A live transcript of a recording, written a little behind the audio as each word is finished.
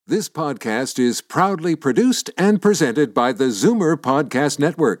This podcast is proudly produced and presented by the Zoomer Podcast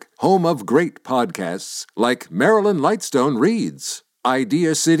Network, home of great podcasts like Marilyn Lightstone Reads,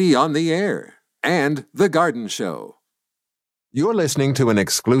 Idea City on the Air, and The Garden Show. You're listening to an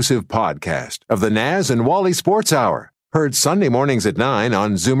exclusive podcast of the Naz and Wally Sports Hour, heard Sunday mornings at 9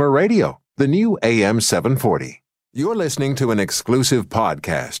 on Zoomer Radio, the new AM 740. You're listening to an exclusive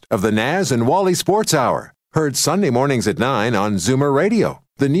podcast of the Naz and Wally Sports Hour, heard Sunday mornings at 9 on Zoomer Radio,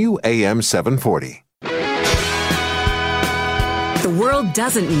 the new AM 740. The world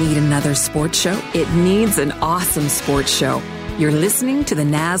doesn't need another sports show. It needs an awesome sports show. You're listening to the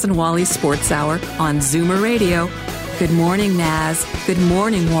Naz and Wally Sports Hour on Zoomer Radio. Good morning, Naz. Good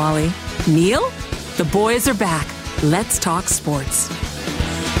morning, Wally. Neil, the boys are back. Let's talk sports.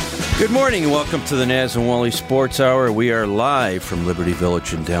 Good morning and welcome to the Naz and Wally Sports Hour. We are live from Liberty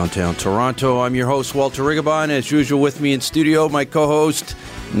Village in downtown Toronto. I'm your host, Walter Rigobon. As usual, with me in studio, my co-host,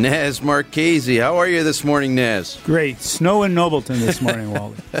 Naz Marchese. How are you this morning, Naz? Great. Snow in Nobleton this morning,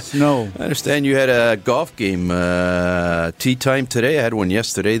 Wally. Snow. I understand you had a golf game tee time today. I had one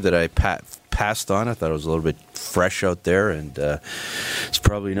yesterday that I passed on. I thought it was a little bit fresh out there, and it's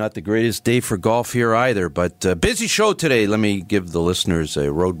probably not the greatest day for golf here either, but busy show today. Let me give the listeners a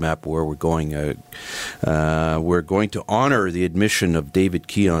roadmap where we're going. We're going to honor the admission of David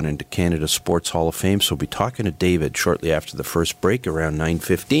Keon into Canada Sports Hall of Fame, so we'll be talking to David shortly after the first break around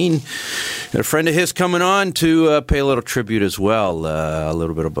 9:15. And a friend of his coming on to pay a little tribute as well, a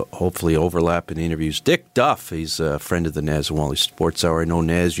little bit of hopefully overlap in interviews. Dick Duff, he's a friend of the Naz and Wally Sports Hour. I know,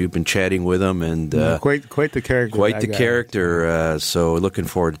 Naz, you've been chatting with him, and quite the character. Quite the character. So looking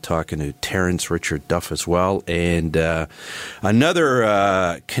forward to talking to Terrence Richard Duff as well. And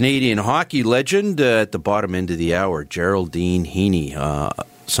another Canadian hockey legend at the bottom end of the hour, Geraldine Heaney,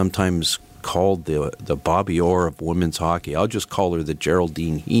 sometimes called the Bobby Orr of women's hockey. I'll just call her the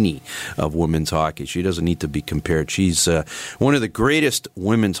Geraldine Heaney of women's hockey. She doesn't need to be compared. She's one of the greatest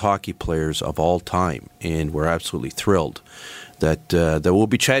women's hockey players of all time, and we're absolutely thrilled that we'll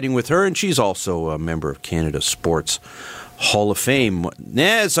be chatting with her, and she's also a member of Canada Sports Hall of Fame.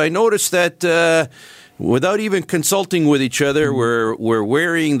 Naz, I noticed that without even consulting with each other, we're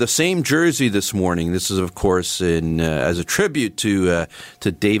wearing the same jersey this morning. This is, of course, as a tribute to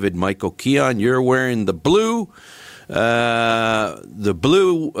David Michael Keon. You're wearing the blue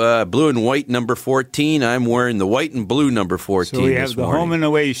and white number 14. I'm wearing the white and blue number 14. So we have the home and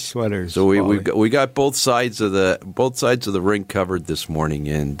away sweaters. So we got both sides of the rink covered this morning,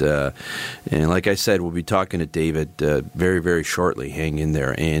 and like I said, we'll be talking to David very, very shortly. Hang in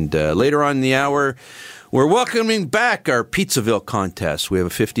there, and later on in the hour, we're welcoming back our Pizzaville contest. We have a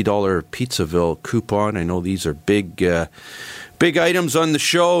 $50 Pizzaville coupon. I know these are big items on the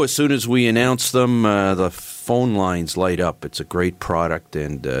show. As soon as we announce them, the phone lines light up. It's a great product,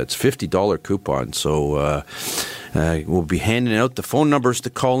 and it's a $50 coupon. So we'll be handing out the phone numbers to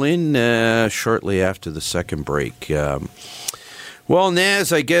call in shortly after the second break. Well,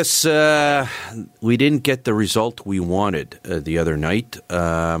 Naz, I guess we didn't get the result we wanted the other night.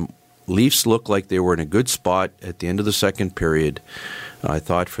 Leafs looked like they were in a good spot at the end of the second period. I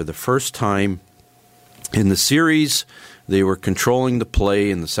thought for the first time in the series, they were controlling the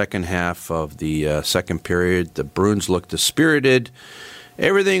play in the second half of the second period. The Bruins looked dispirited.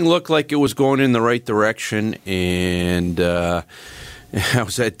 Everything looked like it was going in the right direction. And I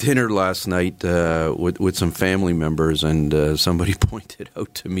was at dinner last night with some family members, and somebody pointed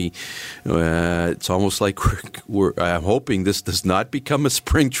out to me, it's almost like I'm hoping this does not become a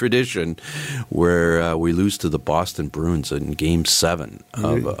spring tradition where we lose to the Boston Bruins in Game 7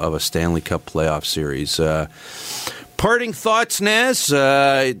 of a Stanley Cup playoff series. Parting thoughts, Naz.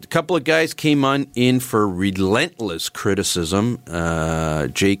 A couple of guys came in for relentless criticism.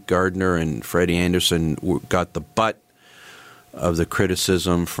 Jake Gardiner and Freddie Anderson got the butt of the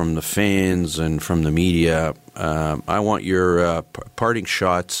criticism from the fans and from the media. I want your parting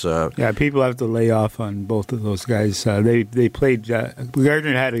shots. Yeah, people have to lay off on both of those guys. They played.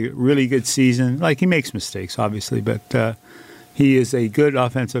 Gardner had a really good season. Like, he makes mistakes, obviously, but he is a good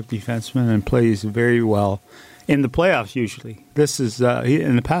offensive defenseman and plays very well in the playoffs. Usually, this is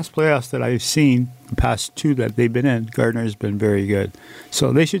in the past playoffs that I've seen, the past two that they've been in, Gardner has been very good.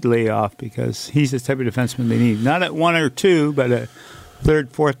 So they should lay off, because he's the type of defenseman they need. Not at one or two, but a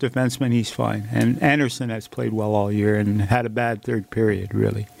third, fourth defenseman, he's fine. And Anderson has played well all year and had a bad third period,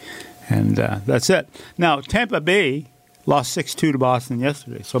 really. And that's it. Now, Tampa Bay lost 6-2 to Boston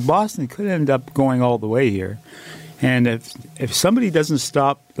yesterday. So Boston could end up going all the way here. And if somebody doesn't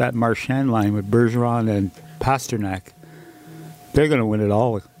stop that Marchand line with Bergeron and Pasternak, they're going to win it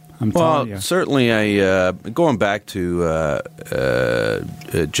all. I'm telling you. Certainly, going back to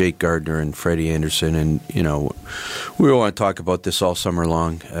Jake Gardiner and Freddie Anderson, and we want to talk about this all summer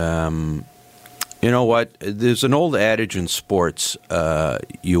long. You know what? There's an old adage in sports: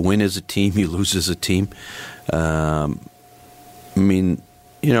 you win as a team, you lose as a team.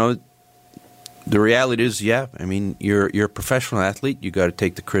 The reality is, you're a professional athlete. You got to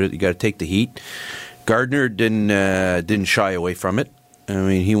take the credit. You got to take the heat. Gardiner didn't shy away from it.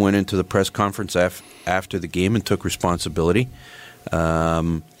 He went into the press conference after the game and took responsibility.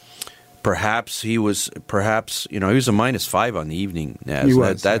 Perhaps he was a -5 on the evening.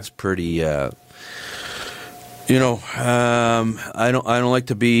 That's pretty. I don't like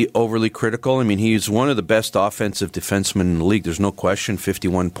to be overly critical. He's one of the best offensive defensemen in the league. There's no question.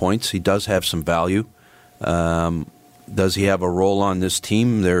 51 points. He does have some value. Does he have a role on this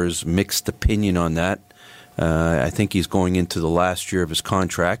team? There's mixed opinion on that. I think he's going into the last year of his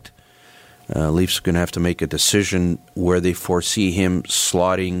contract. Leafs are going to have to make a decision where they foresee him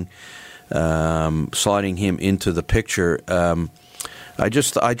slotting him into the picture. I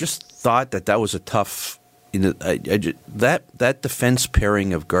just thought that was a tough. That defense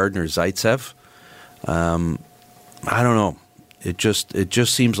pairing of Gardiner Zaitsev. I don't know. It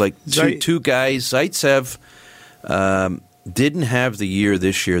just seems like two guys. Zaitsev didn't have the year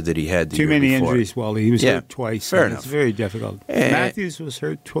this year that he had the year before. Too many injuries, Wally. He was hurt twice. Fair enough. It's very difficult. Matthews was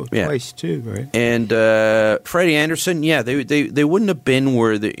hurt twice too, right? And Freddie Anderson, they wouldn't have been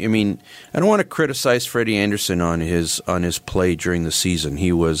where I don't want to criticize Freddie Anderson on his play during the season.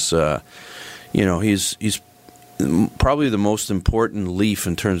 He was, he's probably the most important Leaf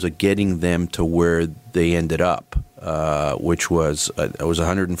in terms of getting them to where they ended up, which was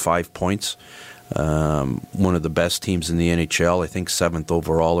 105 points. One of the best teams in the NHL, I think 7th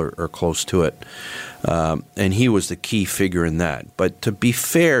overall or close to it. And he was the key figure in that. But to be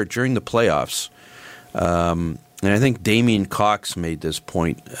fair, during the playoffs, and I think Damien Cox made this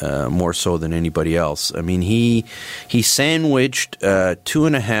point more so than anybody else. He sandwiched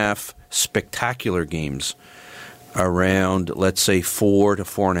 2.5 spectacular games around, let's say, 4 to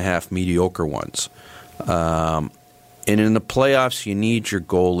 4.5 mediocre ones. And in the playoffs, you need your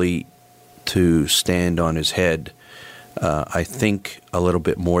goalie to stand on his head, I think a little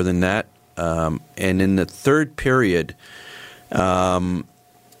bit more than that. And in the third period, I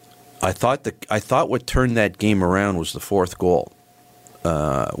thought what turned that game around was the fourth goal,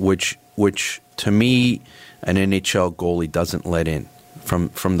 which to me, an NHL goalie doesn't let in.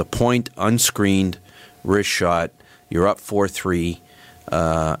 From the point, unscreened, wrist shot, you're up 4-3,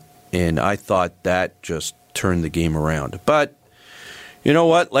 and I thought that just turned the game around. But you know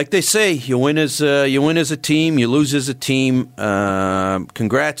what? Like they say, you win as a team, you lose as a team.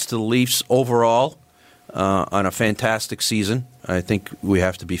 Congrats to the Leafs overall on a fantastic season. I think we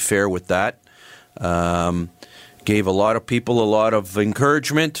have to be fair with that. Gave a lot of people a lot of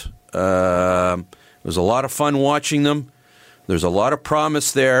encouragement. It was a lot of fun watching them. There's a lot of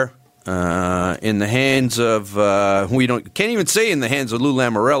promise there. In the hands of can't even say in the hands of Lou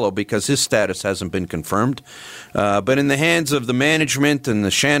Lamoriello because his status hasn't been confirmed, but in the hands of the management and the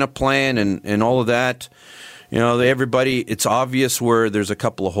Shanna plan and all of that, everybody. It's obvious where there's a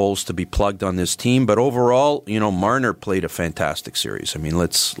couple of holes to be plugged on this team, but overall, Marner played a fantastic series. He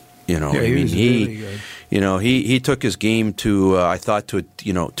was really good. He took his game to I thought to a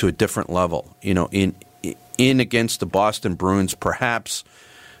different level. In against the Boston Bruins, perhaps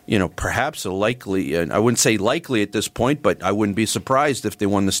a likely, I wouldn't say likely at this point, but I wouldn't be surprised if they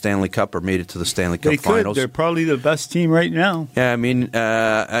won the Stanley Cup or made it to the Stanley Cup Finals. They're probably the best team right now. Yeah, I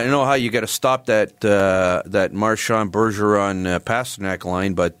don't know how you got to stop that Marchand Bergeron Pasternak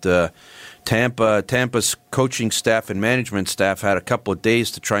line, but Tampa's coaching staff and management staff had a couple of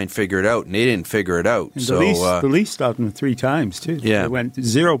days to try and figure it out, and they didn't figure it out. And the Leafs stopped them 3 times, too. Yeah. They went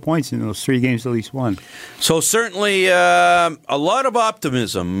 0 points in those 3 games the Leafs won. So certainly a lot of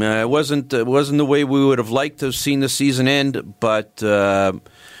optimism. It wasn't the way we would have liked to have seen the season end, but the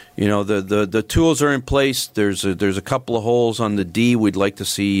tools are in place. There's a couple of holes on the D we'd like to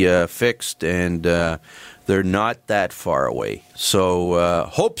see fixed, and they're not that far away. So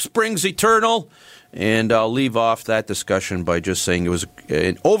hope springs eternal, and I'll leave off that discussion by just saying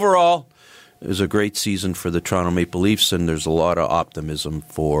overall it was a great season for the Toronto Maple Leafs, and there's a lot of optimism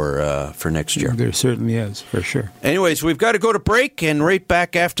for next year. There certainly is, for sure. Anyways, we've got to go to break, and right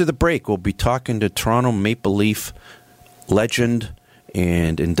back after the break, we'll be talking to Toronto Maple Leaf legend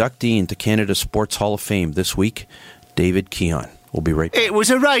and inductee into Canada Sports Hall of Fame this week, David Keon. We'll be right back. It was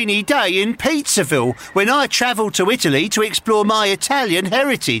a rainy day in Pizzaville when I travelled to Italy to explore my Italian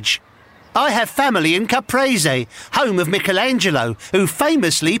heritage. I have family in Caprese, home of Michelangelo, who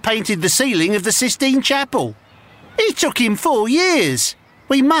famously painted the ceiling of the Sistine Chapel. It took him 4 years.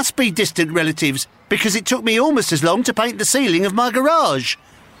 We must be distant relatives, because it took me almost as long to paint the ceiling of my garage.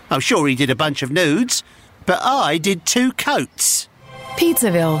 I'm sure he did a bunch of nudes, but I did 2 coats.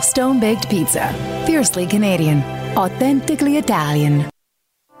 Pizzaville Stone-Baked Pizza. Fiercely Canadian. Authentically Italian.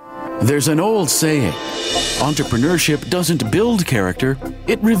 There's an old saying, entrepreneurship doesn't build character,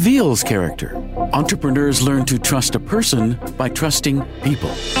 it reveals character. Entrepreneurs learn to trust a person by trusting people.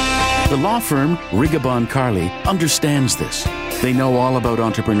 The law firm Rigabon Carly understands this. They know all about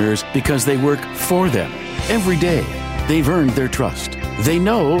entrepreneurs because they work for them. Every day, they've earned their trust. They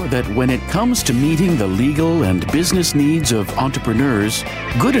know that when it comes to meeting the legal and business needs of entrepreneurs,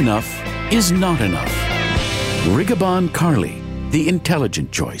 good enough is not enough. Rigabon Carly, the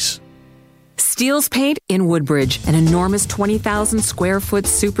intelligent choice. Steele's Paint in Woodbridge, an enormous 20,000 square foot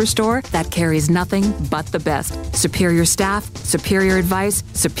superstore that carries nothing but the best. Superior staff, superior advice,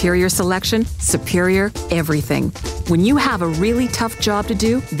 superior selection, superior everything. When you have a really tough job to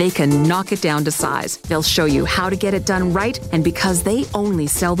do, they can knock it down to size. They'll show you how to get it done right, and because they only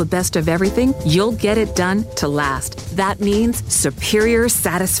sell the best of everything, you'll get it done to last. That means superior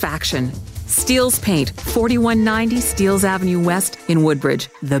satisfaction. Steele's Paint, 4190 Steeles Avenue West in Woodbridge,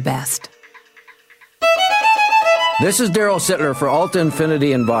 the best. This is Daryl Sittler for Alta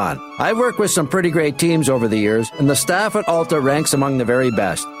Infinity in Vaughan. I've worked with some pretty great teams over the years, and the staff at Alta ranks among the very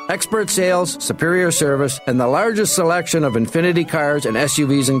best. Expert sales, superior service, and the largest selection of Infinity cars and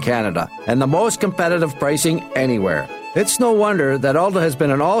SUVs in Canada, and the most competitive pricing anywhere. It's no wonder that Alta has been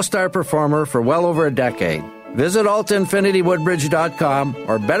an all-star performer for well over a decade. Visit AltaInfinityWoodbridge.com,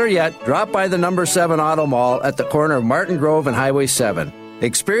 or better yet, drop by the number 7 Auto Mall at the corner of Martin Grove and Highway 7.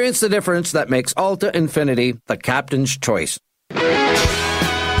 Experience the difference that makes Alta Infinity the captain's choice.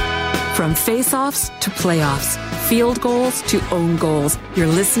 From face-offs to playoffs, field goals to own goals, you're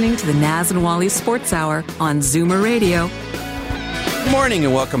listening to the Naz and Wally Sports Hour on Zoomer Radio. Good morning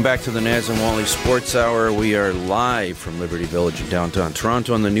and welcome back to the Naz and Wally Sports Hour. We are live from Liberty Village in downtown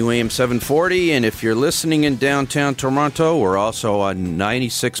Toronto on the new AM 740. And if you're listening in downtown Toronto, we're also on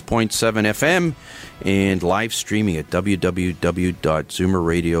 96.7 FM and live streaming at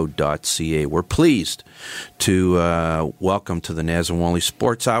www.zoomerradio.ca. We're pleased to welcome to the Naz and Wally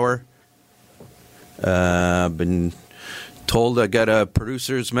Sports Hour. Been told I got a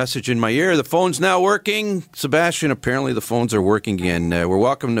producer's message in my ear. The phone's now working. Sebastian, apparently the phones are working again.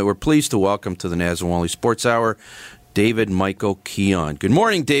 We're pleased to welcome to the Naz and Wally Sports Hour David Michael Keon. Good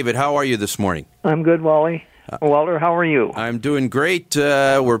morning, David. How are you this morning? I'm good, Wally. Walter, how are you? I'm doing great.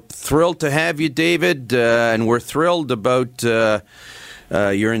 We're thrilled to have you, David, and we're thrilled about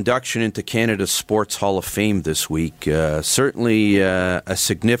your induction into Canada's Sports Hall of Fame this week. Certainly a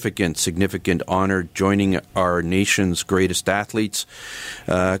significant honor, joining our nation's greatest athletes.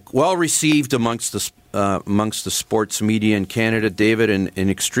 Well received amongst the sports media in Canada, David, and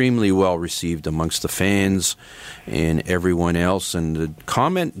extremely well received amongst the fans and everyone else. And the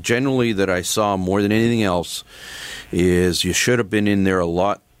comment generally that I saw more than anything else is you should have been in there a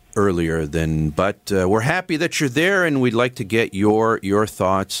lot earlier but we're happy that you're there, and we'd like to get your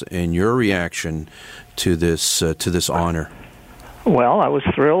thoughts and your reaction to this honor. Well, I was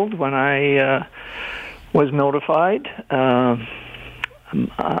thrilled when I was notified. I'm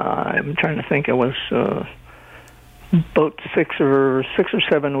trying to think. It was about 6 or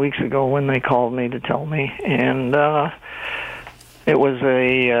 7 weeks ago when they called me to tell me, and it was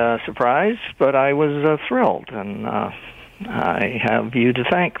a surprise, but I was thrilled, and I have you to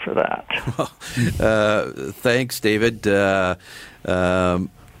thank for that. Thanks, David. And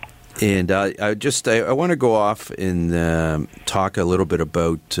I want to go off and talk a little bit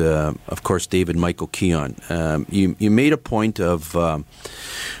about, of course, David Michael Keon. You made a point of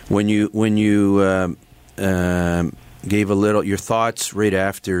when you gave a little your thoughts right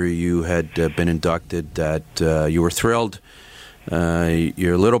after you had been inducted that you were thrilled.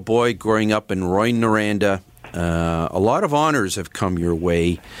 You're a little boy growing up in Rouyn-Noranda. A lot of honors have come your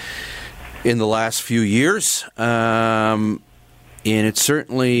way in the last few years, and it's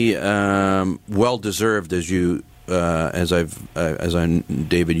certainly well deserved. David, you and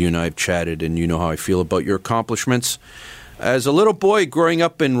I have chatted, and you know how I feel about your accomplishments. As a little boy growing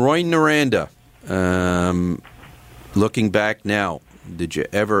up in Rouyn-Noranda, looking back now, did you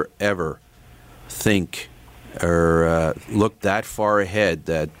ever think or look that far ahead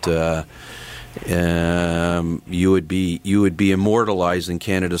that you would be immortalized in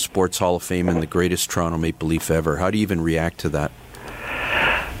Canada's Sports Hall of Fame and the greatest Toronto Maple Leaf ever? How do you even react to that?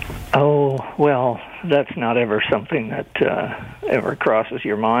 Oh, well, that's not ever something that ever crosses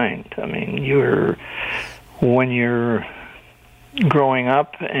your mind. I mean, when you're growing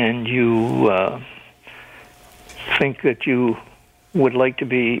up and you think that you'd like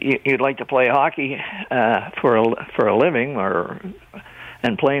to play hockey for a living,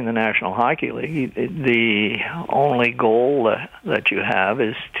 and play in the National Hockey League, the only goal that you have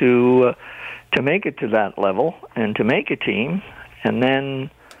is to make it to that level and to make a team. And then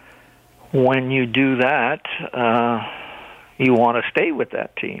when you do that, you want to stay with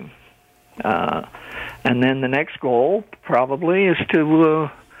that team. And then the next goal probably is to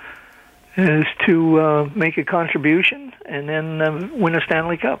make a contribution and then win a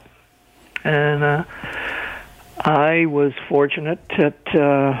Stanley Cup. And I was fortunate that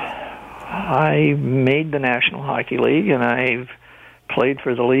I made the National Hockey League, and I've played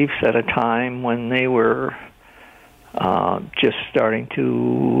for the Leafs at a time when they were just starting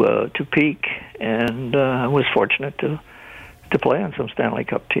to peak, and I was fortunate to play on some Stanley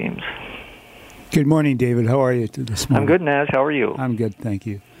Cup teams. Good morning, David. How are you this morning? I'm good, Naz. How are you? I'm good, thank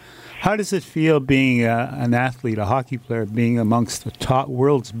you. How does it feel being an athlete, a hockey player, being amongst the top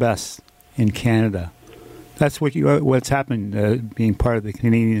world's best in Canada? That's what's happened being part of the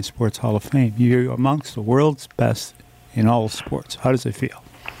Canadian Sports Hall of Fame. You're amongst the world's best in all sports. How does it feel?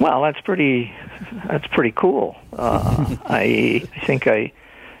 Well, that's pretty cool. I think I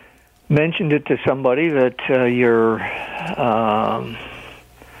mentioned it to somebody that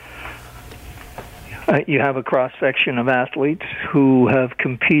you have a cross-section of athletes who have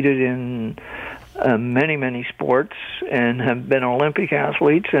competed in many, many sports and have been Olympic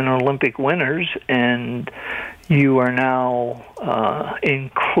athletes and Olympic winners, and you are now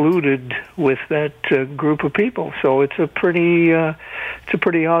included with that group of people. So it's a pretty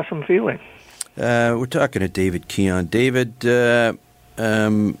awesome feeling. We're talking to David Keon. David, as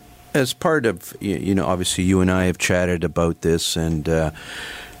part of, obviously you and I have chatted about this, and there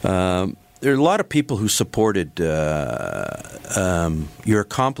are a lot of people who supported your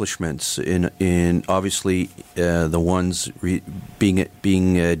accomplishments in obviously the ones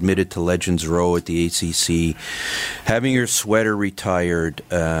being admitted to Legends Row at the ACC, having your sweater retired,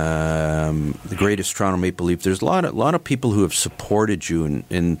 the greatest Toronto Maple Leaf. There's a lot of people who have supported you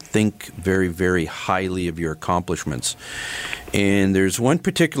and think very, very highly of your accomplishments. And there's one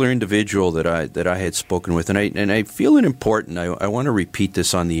particular individual that I had spoken with, and I feel it important. I want to repeat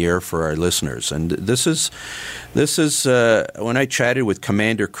this on the air for our listeners. And this is when I chatted with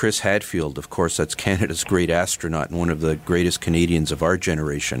Commander Chris Hadfield. Of course, that's Canada's great astronaut and one of the greatest Canadians of our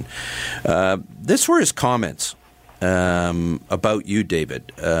generation. This were his comments about you,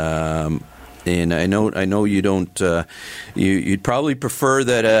 David. And I know you don't. You'd probably prefer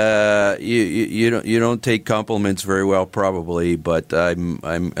that you don't take compliments very well, probably. But I'm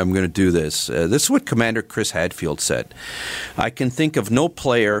going to do this. This is what Commander Chris Hadfield said. I can think of no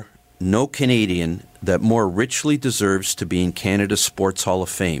player, no Canadian that more richly deserves to be in Canada's Sports Hall of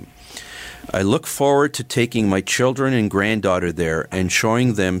Fame. I look forward to taking my children and granddaughter there and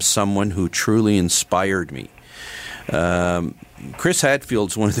showing them someone who truly inspired me. Chris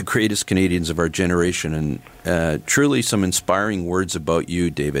Hadfield's one of the greatest Canadians of our generation, and truly some inspiring words about you,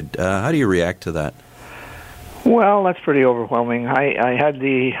 David. How do you react to that? Well, that's pretty overwhelming. I had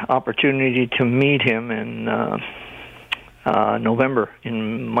the opportunity to meet him in November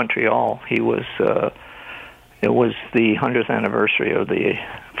in Montreal. It was the 100th anniversary of the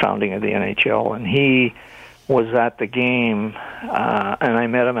founding of the NHL, and he was at the game, and I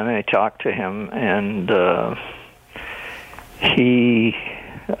met him and I talked to him, and he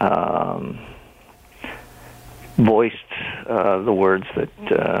voiced the words that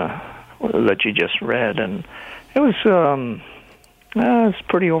you just read, and it was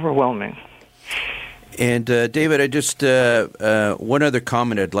pretty overwhelming. And David, I just one other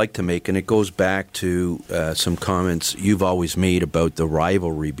comment I'd like to make, and it goes back to some comments you've always made about the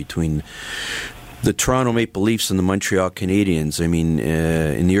rivalry between the Toronto Maple Leafs and the Montreal Canadiens. I mean,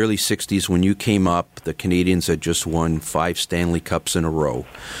 in the early 60s when you came up, the Canadiens had just won 5 Stanley Cups in a row.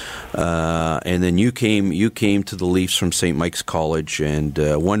 And then you came to the Leafs from St. Mike's College and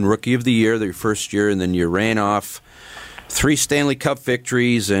won Rookie of the Year their first year, and then you ran off 3 Stanley Cup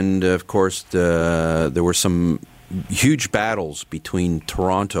victories, and of course there were some huge battles between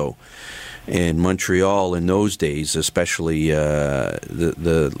Toronto and Montreal in those days, especially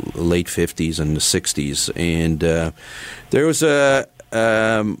the late 50s and the 60s. And there was a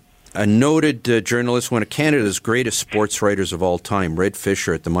noted journalist, one of Canada's greatest sports writers of all time, Red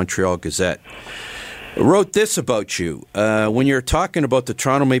Fisher at the Montreal Gazette, wrote this about you. When you're talking about the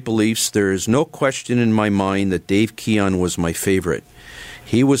Toronto Maple Leafs, there is no question in my mind that Dave Keon was my favorite.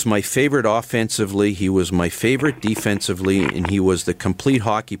 He was my favorite offensively. He was my favorite defensively, and he was the complete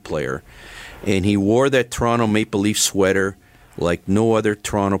hockey player. And he wore that Toronto Maple Leaf sweater like no other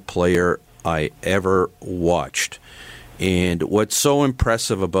Toronto player I ever watched. And what's so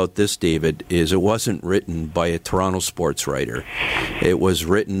impressive about this, David, is it wasn't written by a Toronto sports writer. It was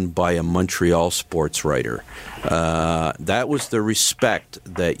written by a Montreal sports writer. That was the respect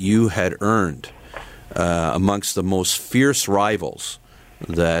that you had earned amongst the most fierce rivals,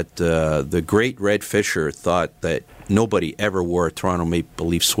 that the great Red Fisher thought that nobody ever wore a Toronto Maple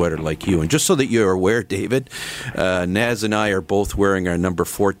Leaf sweater like you. And just so that you're aware, David, Naz and I are both wearing our number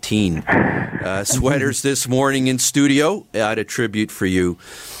 14 sweaters this morning in studio out of tribute for you.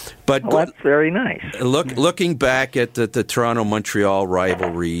 But that's very nice. Looking back at the Toronto-Montreal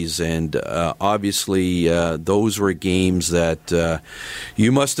rivalries, and obviously those were games that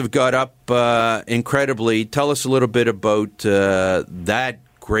you must have got up incredibly. Tell us a little bit about that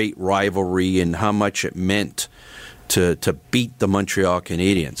great rivalry and how much it meant to beat the Montreal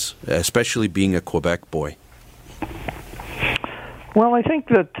Canadiens, especially being a Quebec boy. Well, I think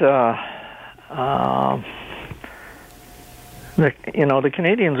that the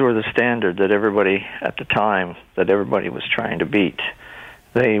Canadiens were the standard that everybody at the time that everybody was trying to beat.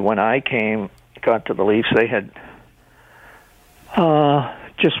 When I got to the Leafs, they had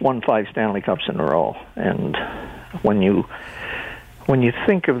just won 5 Stanley Cups in a row, and when you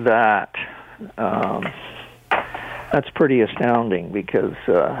think of that, that's pretty astounding, because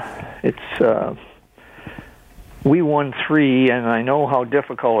we won 3, and I know how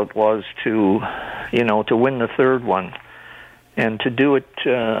difficult it was to win the third one, and to do it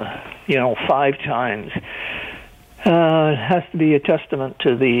 5 times has to be a testament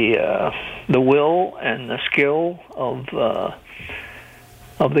to the will and the skill of the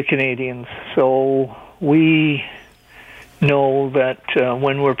Canadiens. So we know that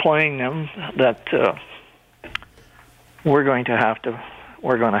when we're playing them, that we're going to have to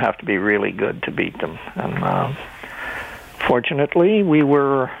be really good to beat them. And fortunately, we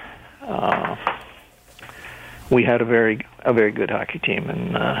had a very good hockey team,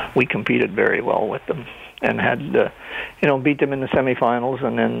 and we competed very well with them, and had beat them in the semifinals,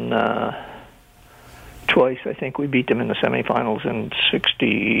 and then twice I think we beat them in the semifinals in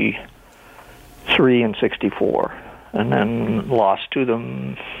 '63 and '64, and then lost to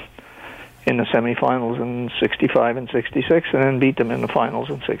them in the semifinals in '65 and '66, and then beat them in the finals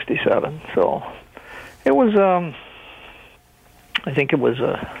in '67. So it was, I think it was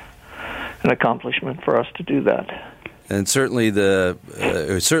an accomplishment for us to do that. And certainly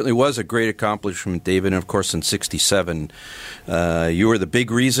it certainly was a great accomplishment, David. And of course, in '67, you were the big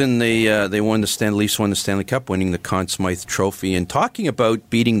reason they won the Leafs won the Stanley Cup, winning the Conn Smythe Trophy. And talking about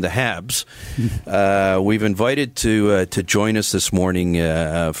beating the Habs, we've invited to join us this morning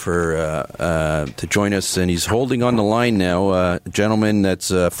to join us, and he's holding on the line now. A gentleman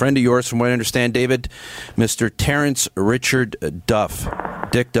that's a friend of yours, from what I understand, David, Mr. Terrence Richard Duff,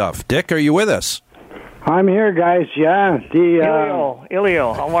 Dick Duff. Dick, are you with us? I'm here, guys. Yeah,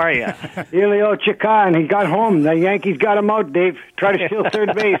 Ilio, how are you? Ilio Chacon, he got home. The Yankees got him out, Dave. Try to steal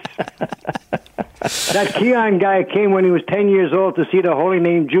third base. That Keon guy came when he was 10 years old to see the Holy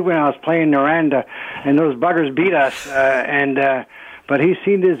Name Juveniles play in Noranda, and those buggers beat us. But he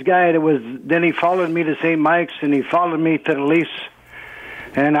seen this guy then he followed me to St. Mike's, and he followed me to the Leafs.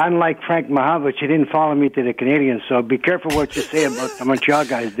 And unlike Frank Mahavich, he didn't follow me to the Canadiens, so be careful what you say about the Montreal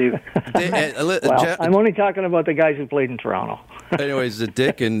guys, Dave. Well, I'm only talking about the guys who played in Toronto. Anyways,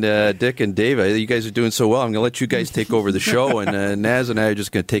 Dick and Dave, you guys are doing so well. I'm going to let you guys take over the show, and Naz and I are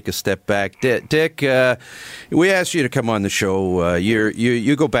just going to take a step back. Dick, we asked you to come on the show.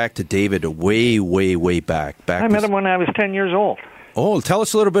 You go back to David way back. I met him when I was 10 years old. Oh, tell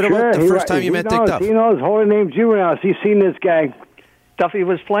us a little bit about the first time you met Dick Duff. He knows Holy Name Juveniles. He's seen this guy. Duffy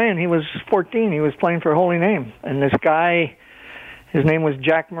was playing. He was 14. He was playing for Holy Name, and this guy, his name was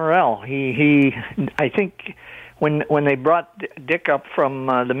Jack Morrell. I think when they brought Dick up from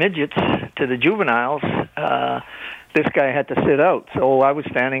the midgets to the juveniles, this guy had to sit out. So I was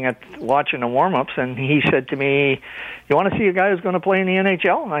standing watching the warm-ups, and he said to me, "You want to see a guy who's going to play in the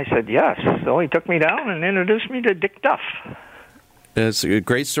NHL?" And I said, "Yes." So he took me down and introduced me to Dick Duff. It's a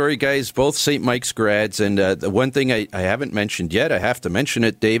great story, guys. Both St. Mike's grads, and the one thing I haven't mentioned yet, I have to mention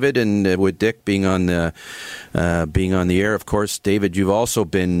it, David, and with Dick being on the air, of course, David, you've also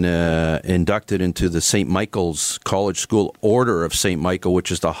been inducted into the St. Michael's College School Order of St. Michael,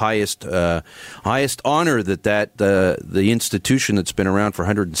 which is the highest honor that the institution that's been around for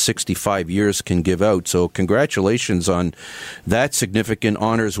 165 years can give out. So, congratulations on that significant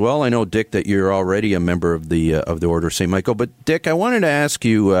honor as well. I know, Dick, that you're already a member of the Order of St. Michael, but Dick, I wanted to ask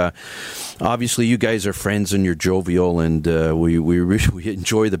you. Obviously, you guys are friends and you're jovial, and we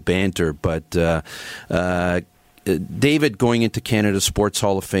enjoy the banter. But David, going into Canada Sports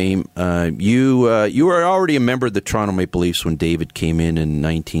Hall of Fame, you were already a member of the Toronto Maple Leafs when David came in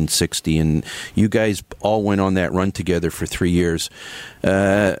 1960, and you guys all went on that run together for 3 years.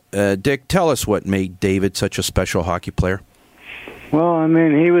 Dick, tell us what made David such a special hockey player. Well, I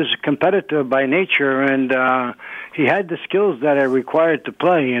mean, he was competitive by nature, and he had the skills that are required to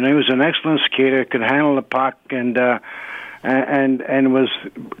play. You know, he was an excellent skater, could handle the puck, and was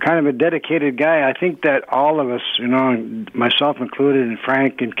kind of a dedicated guy. I think that all of us, you know, myself included, and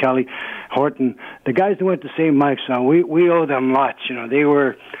Frank and Kelly Horton, the guys that went to St. Mike's, we owe them lots. You know, they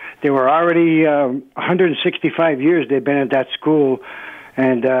were already 165 years they've been at that school,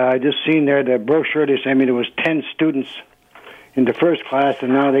 and I just seen there the brochure they sent me. There was 10 students in the first class,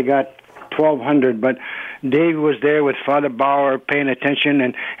 and now they got 1,200. But Dave was there with Father Bauer paying attention,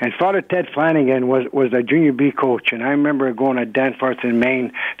 and Father Ted Flanagan was a junior B coach. And I remember going to Danforth in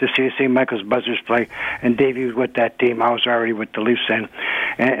Maine to see St. Michael's Buzzards play, and Davey was with that team. I was already with the Leafs then.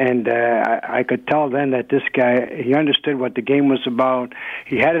 And I could tell then that this guy, he understood what the game was about.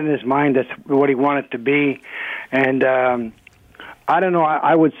 He had in his mind that's what he wanted to be. And I don't know.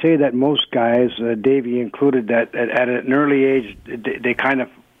 I would say that most guys, Davey included, that at an early age, they kind of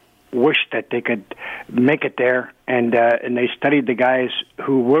wished that they could make it there, and they studied the guys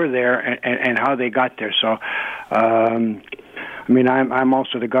who were there and how they got there. So, I mean, I'm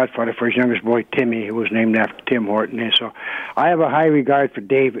also the godfather for his youngest boy, Timmy, who was named after Tim Horton. And so I have a high regard for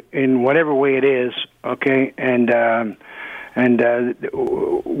Dave in whatever way it is, okay? And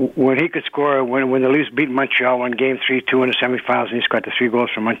when he could score, when the Leafs beat Montreal, won Game 3-2 in the semifinals, and he scored the 3 goals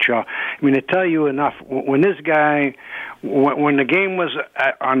for Montreal. I mean, to tell you enough, when this guy, when the game was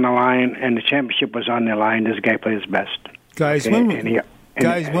on the line and the championship was on the line, this guy played his best. Guys, okay?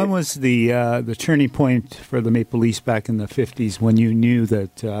 When was the turning point for the Maple Leafs back in the 50s when you knew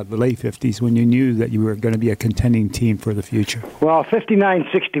that, the late 50s, when you knew that you were going to be a contending team for the future? Well,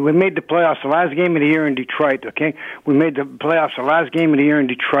 59-60, we made the playoffs the last game of the year in Detroit, okay? We made the playoffs the last game of the year in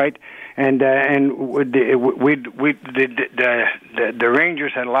Detroit, and the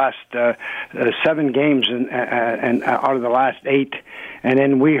Rangers had lost 7 games and out of the last 8. And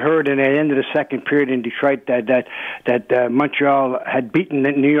then we heard at the end of the second period in Detroit that Montreal had beaten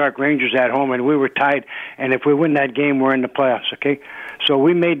the New York Rangers at home, and we were tied. And if we win that game, we're in the playoffs, okay? So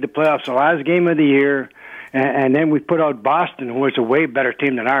we made the playoffs the last game of the year, and then we put out Boston, who was a way better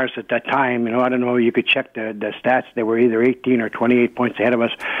team than ours at that time. You know, I don't know, you could check the stats. They were either 18 or 28 points ahead of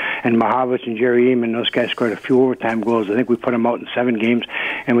us. And Mahavich and Jerry Eamon, those guys scored a few overtime goals. I think we put them out in 7 games,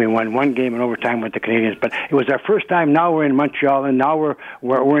 and we won 1 game in overtime with the Canadians. But it was our first time. Now we're in Montreal, and now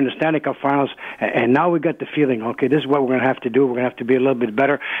we're in the Stanley Cup Finals, and now we got the feeling, okay, this is what we're going to have to do. We're going to have to be a little bit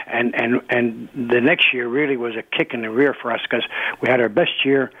better. And the next year really was a kick in the rear for us because we had our best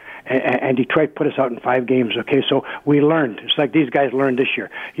year, and Detroit put us out in 5 games, okay? So we learned. It's like these guys learned this year.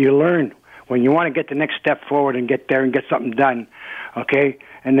 You learn when you want to get the next step forward and get there and get something done, okay?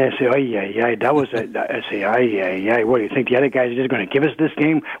 And they say, that was it. I say, what do you think? The other guys are just going to give us this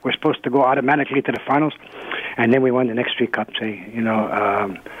game? We're supposed to go automatically to the finals? And then we won the next 3 cups, you know,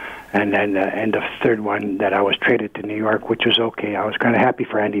 and then the third one that I was traded to New York, which was okay. I was kind of happy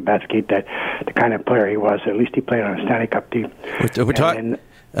for Andy Bathgate, that the kind of player he was. At least he played on a Stanley Cup team. We're talking...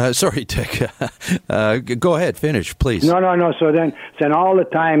 Sorry, Dick. Go ahead, finish, please. No. So then all the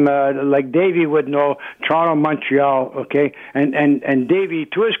time, like Davey would know, Toronto, Montreal, okay? And Davey,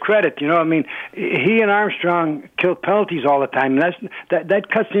 to his credit, you know, I mean, he and Armstrong killed penalties all the time. And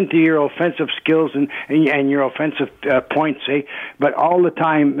that cuts into your offensive skills and your offensive points, eh? But all the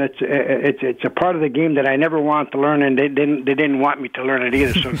time, it's a part of the game that I never wanted to learn, and they didn't want me to learn it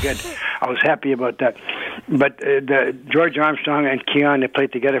either. So good, I was happy about that. But George Armstrong and Keon, they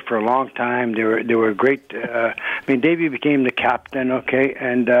played together for a long time. They were great. I mean, Davey became the captain, okay,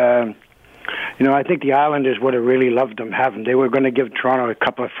 and you know, I think the Islanders would have really loved him, having. They were going to give Toronto a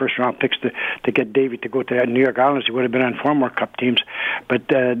couple of first-round picks to get Davey to go to the New York Islanders. He would have been on 4 more Cup teams, but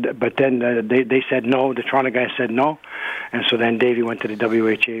then they said no. The Toronto guys said no, and so then Davey went to the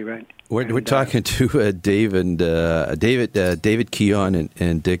WHA, right? We're talking to David Keon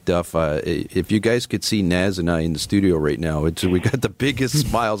and Dick Duff. If you guys could see Naz and I in the studio right now, we got the biggest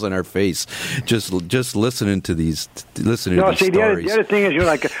smiles on our face just listening to these stories. The other thing is, you know,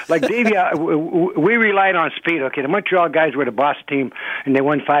 like Davey, we relied on speed. Okay, the Montreal guys were the boss team, and they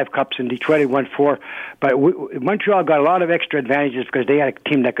won 5 cups. In Detroit, they won 4. But Montreal got a lot of extra advantages because they had a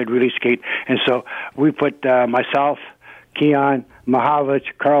team that could really skate, and so we put myself, Keon,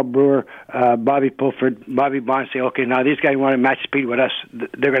 Mahavich, Carl Brewer, Bobby Pulford, Bobby Bond say, okay, now these guys want to match speed with us.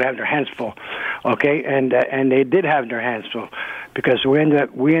 They're going to have their hands full, okay? And they did have their hands full because we ended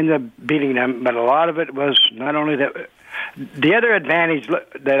up beating them. But a lot of it was not only that. The other advantage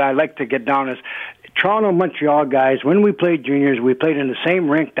that I like to get down is Toronto, Montreal guys, when we played juniors, we played in the same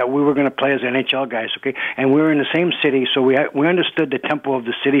rink that we were going to play as NHL guys, okay? And we were in the same city, so we understood the tempo of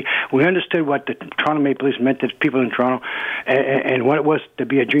the city. We understood what the Toronto Maple Leafs meant to people in Toronto and what it was to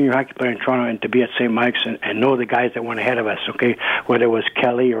be a junior hockey player in Toronto and to be at St. Mike's and know the guys that went ahead of us, okay? Whether it was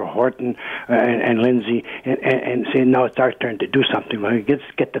Kelly or Horton and Lindsay and say, now it's our turn to do something. Let's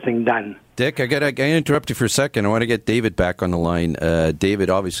get the thing done. Dick, I got to interrupt you for a second. I want to get David back on the line. David,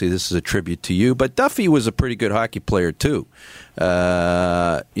 obviously, this is a tribute to you, but Duffy was a pretty good hockey player too.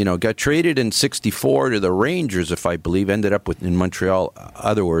 Got traded in '64 to the Rangers, if I believe. Ended up in Montreal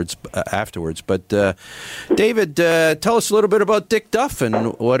afterwards. But David, tell us a little bit about Dick Duff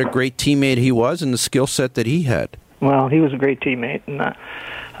and what a great teammate he was and the skill set that he had. Well, he was a great teammate, and I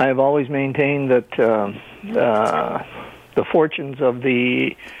have always maintained that the fortunes of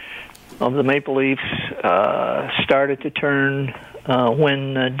the Maple Leafs started to turn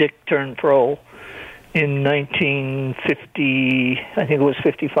when Dick turned pro in 1950, I think it was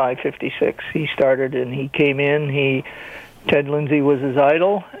 55, 56. He started and he came in. Ted Lindsay was his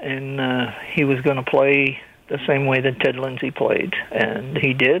idol, and he was going to play the same way that Ted Lindsay played, and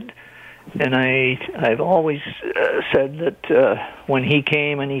he did. And I've always said that when he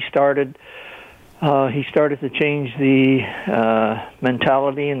came and he started to change the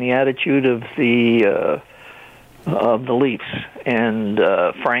mentality and the attitude of the Leafs. And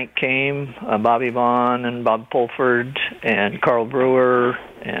Frank came, Bobby Vaughn and Bob Pulford and Carl Brewer,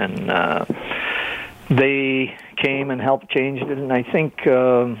 and they came and helped change it. And I think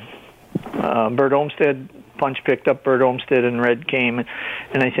Bert Olmsted, Punch picked up Bert Olmsted, and Red came,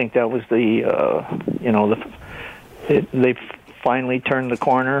 and I think that was they finally turned the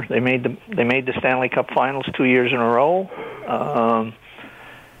corner. They made the Stanley Cup Finals 2 years in a row,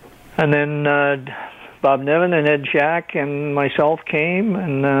 and then Bob Nevin and Ed Shack and myself came,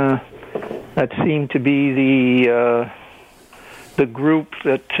 and that seemed to be the group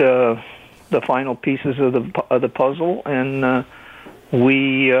that the final pieces of the puzzle, and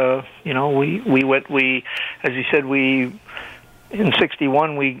we as you said, in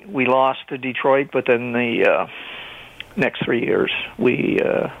 '61 we lost to Detroit, but then the next 3 years we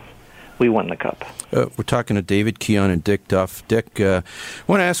won the Cup. We're talking to David Keon and Dick Duff. Dick, I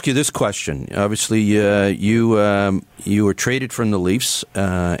want to ask you this question. Obviously, you were traded from the Leafs,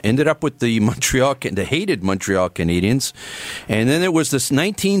 ended up with the hated Montreal Canadiens, and then there was this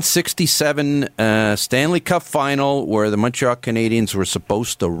 1967 Stanley Cup Final where the Montreal Canadiens were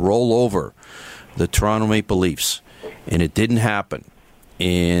supposed to roll over the Toronto Maple Leafs, and it didn't happen.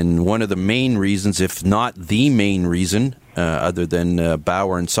 And one of the main reasons, if not the main reason, other than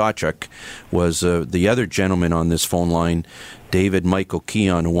Bauer and Sawchuk, was the other gentleman on this phone line, David Michael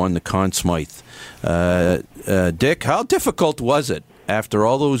Keon, who won the Conn Smythe. Dick, how difficult was it after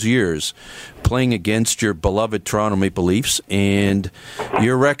all those years playing against your beloved Toronto Maple Leafs and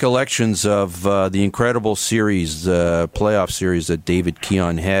your recollections of the incredible series, playoff series that David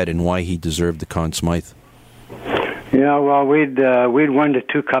Keon had, and why he deserved the Conn Smythe? Yeah, well, we'd won the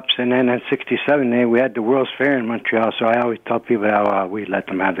 2 cups, and then in '67 we had the World's Fair in Montreal. So I always tell people how we'd let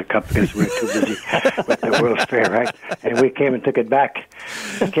them have the cup because we were too busy with the World's Fair, right? And we came and took it back.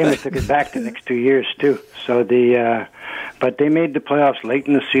 The next 2 years too. So but they made the playoffs late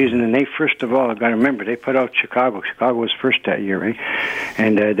in the season, and they first of all, got to remember, they put out Chicago. Chicago was first that year, right?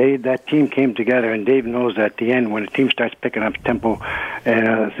 And that team came together, and Dave knows at the end when a team starts picking up tempo,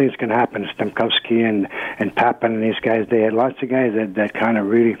 things can happen. Stemkowski and Pappen and these guys, they had lots of guys that kind of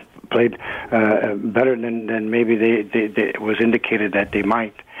really played better than maybe they was indicated that they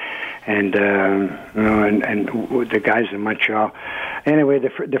might. And and the guys in Montreal. Anyway,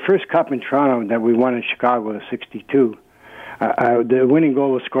 the first cup in Toronto that we won in Chicago was '62. The winning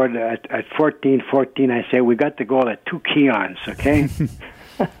goal was scored at 14-14. I say we got the goal at 2 Keons, okay?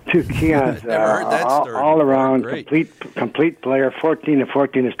 2 Keons, all around, complete player.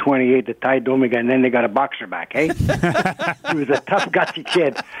 14-14 is 28. The Ty Dominga, and then they got a boxer back, hey? He was a tough, gutsy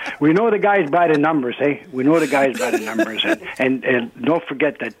kid. We know the guys by the numbers, hey? We know the guys by the numbers, and don't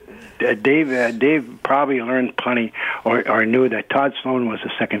forget that Dave probably learned plenty or knew that Todd Sloan was a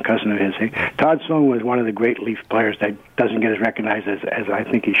second cousin of his. Hey? Todd Sloan was one of the great Leaf players that doesn't get as recognized as I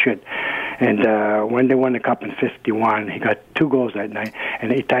think he should. And when they won the Cup in '51, he got 2 goals that night,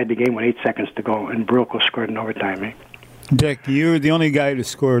 and he tied the game with 8 seconds to go, and Bruco scored in overtime. Eh? Dick, you're the only guy to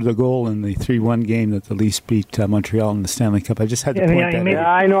score the goal in the 3-1 game that the Leafs beat Montreal in the Stanley Cup. I just had to point that out.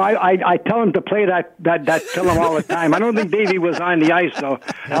 Yeah, I know. I tell him to play that film all the time. I don't think Davey was on the ice, though.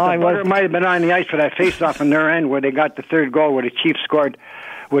 Butter might have been on the ice for that face-off on their end where they got the third goal where the Chiefs scored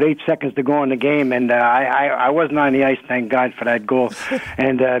with 8 seconds to go in the game, and I wasn't on the ice, thank God, for that goal,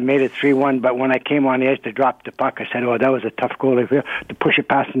 and made it 3-1. But when I came on the ice to drop the puck, I said, "Oh, that was a tough goal to push it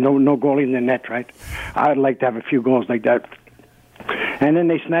past no goalie in the net." Right? I'd like to have a few goals like that. And then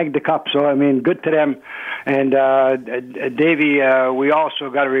they snagged the cup, so I mean, good to them. And Davey, we also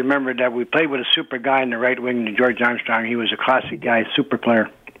got to remember that we played with a super guy in the right wing, George Armstrong. He was a classic guy, super player.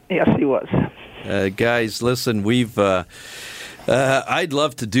 Yes, he was. Guys, listen, we've. I'd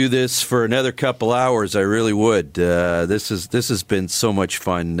love to do this for another couple hours. I really would. This has been so much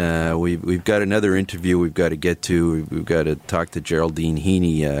fun. We've got another interview we've got to get to. We've got to talk to Geraldine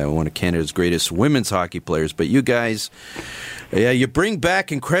Heaney, one of Canada's greatest women's hockey players. But you guys, you bring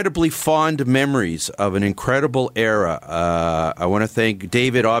back incredibly fond memories of an incredible era. I want to thank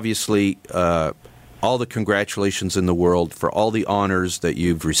David, obviously. All the congratulations in the world for all the honors that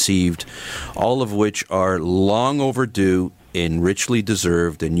you've received, all of which are long overdue and richly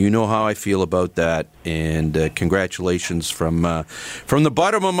deserved, and you know how I feel about that. And congratulations from the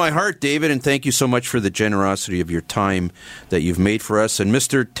bottom of my heart, David, and thank you so much for the generosity of your time that you've made for us. And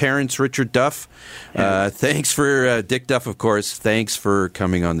Mr. Terrence Richard Duff, thanks for Dick Duff, of course. Thanks for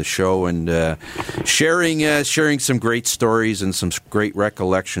coming on the show and sharing some great stories and some great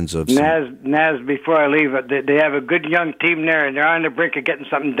recollections of Naz. Before I leave, they have a good young team there, and they're on the brink of getting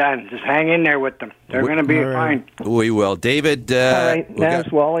something done. Just hang in there with them. They're going to be fine. We will, David. All right,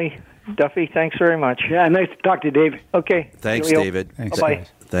 Naz, Wally, Duffy, thanks very much. Yeah, nice to talk to you, Dave. Okay. Thanks, David. Thanks, bye.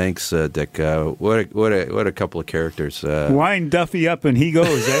 Thanks, Dick. What a couple of characters. Wind Duffy up and he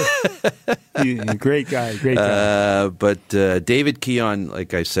goes. Great guy. But David Keon,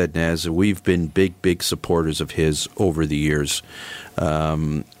 like I said, Naz, we've been big supporters of his over the years.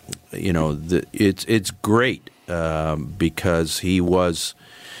 It's great because he was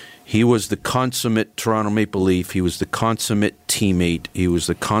the consummate Toronto Maple Leaf. He was the consummate teammate. He was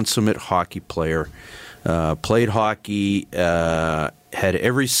the consummate hockey player. Played hockey, had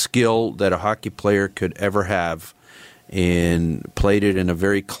every skill that a hockey player could ever have, and played it in a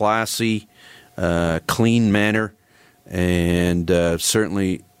very classy, clean manner, and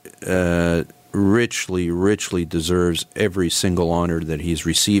certainly richly deserves every single honor that he's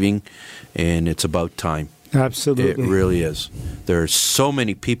receiving, and it's about time. Absolutely. It really is. There are so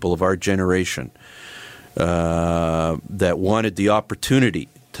many people of our generation that wanted the opportunity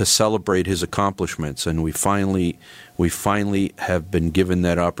to celebrate his accomplishments, and we finally have been given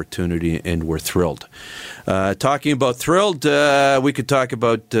that opportunity, and we're thrilled. Talking about thrilled, we could talk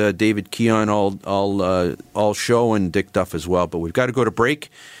about David Keon all show, and Dick Duff as well, but we've got to go to break,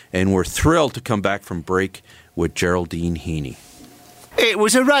 and we're thrilled to come back from break with Geraldine Heaney. It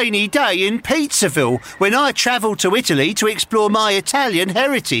was a rainy day in Pizzaville when I travelled to Italy to explore my Italian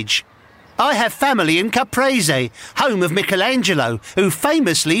heritage. I have family in Caprese, home of Michelangelo, who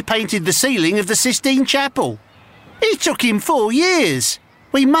famously painted the ceiling of the Sistine Chapel. It took him 4 years.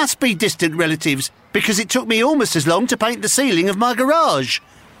 We must be distant relatives, because it took me almost as long to paint the ceiling of my garage.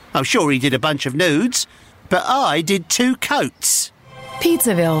 I'm sure he did a bunch of nudes, but I did 2 coats.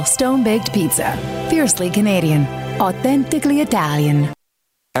 Pizzaville Stone-Baked Pizza. Fiercely Canadian. Authentically Italian.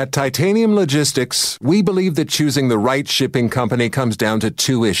 At Titanium Logistics, we believe that choosing the right shipping company comes down to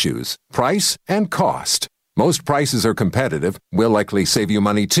 2 issues: price and cost. Most prices are competitive, will likely save you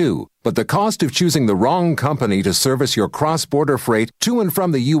money too, but the cost of choosing the wrong company to service your cross-border freight to and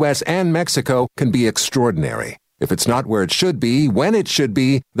from the U.S. and Mexico can be extraordinary. If it's not where it should be, when it should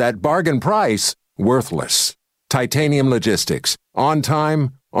be, that bargain price, worthless. Titanium Logistics. On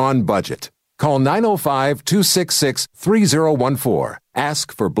time, on budget. Call 905-266-3014.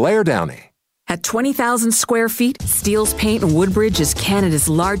 Ask for Blair Downey. At 20,000 square feet, Steele's Paint in Woodbridge is Canada's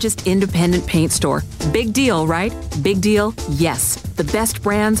largest independent paint store. Big deal, right? Big deal? Yes. The best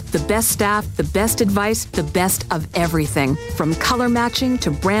brands, the best staff, the best advice, the best of everything. From color matching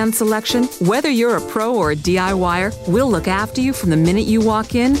to brand selection, whether you're a pro or a DIYer, we'll look after you from the minute you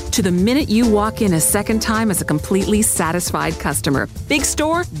walk in to the minute you walk in a second time as a completely satisfied customer. Big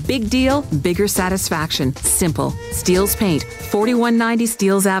store, big deal, bigger satisfaction. Simple. Steele's Paint, 4190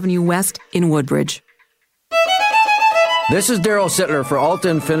 Steeles Avenue West in Woodbridge. This is Daryl Sittler for Alta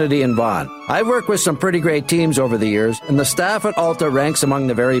Infinity in Vaughan. I've worked with some pretty great teams over the years, and the staff at Alta ranks among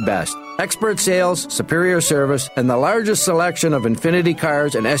the very best. Expert sales, superior service, and the largest selection of Infinity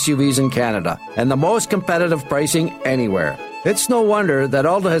cars and SUVs in Canada, and the most competitive pricing anywhere. It's no wonder that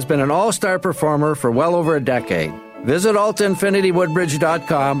Alta has been an all-star performer for well over a decade. Visit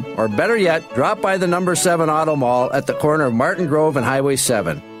AltaInfinityWoodbridge.com, or better yet, drop by the number 7 Auto Mall at the corner of Martin Grove and Highway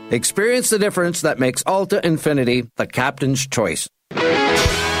 7. Experience the difference that makes Alta Infinity the captain's choice.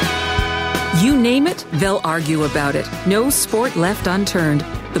 You name it, they'll argue about it. No sport left unturned.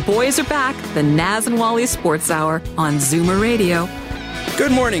 The boys are back, the Naz and Wally Sports Hour on Zoomer Radio.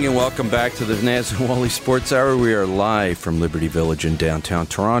 Good morning and welcome back to the Naz and Wally Sports Hour. We are live from Liberty Village in downtown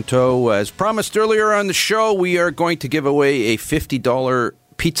Toronto. As promised earlier on the show, we are going to give away a $50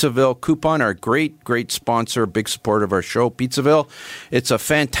 Pizzaville coupon, our great sponsor, big supporter of our show, Pizzaville. It's a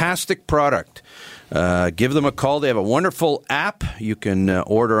fantastic product. Give them a call. They have a wonderful app. You can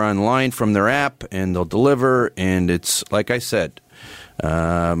order online from their app, and they'll deliver. And it's, like I said,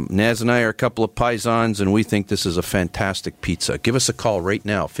 Naz and I are a couple of paisans, and we think this is a fantastic pizza. Give us a call right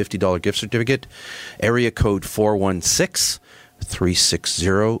now, $50 gift certificate, area code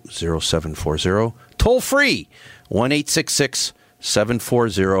 416-360-0740. Toll free,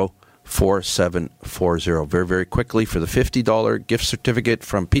 1-866-740-4740. Very, very quickly for the $50 gift certificate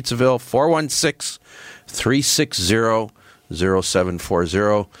from Pizzaville,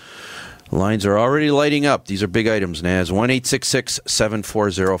 416-360-0740. Lines are already lighting up. These are big items, Naz.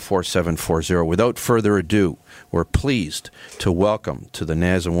 1-866-740-4740. Without further ado, we're pleased to welcome to the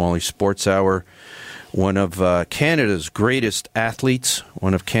Naz and Wally Sports Hour one of Canada's greatest athletes,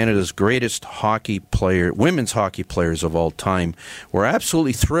 one of Canada's greatest women's hockey players of all time. We're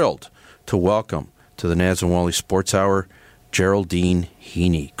absolutely thrilled to welcome to the Naz and Wally Sports Hour, Geraldine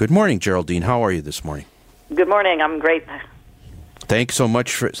Heaney. Good morning, Geraldine. How are you this morning? Good morning. I'm great. Thanks so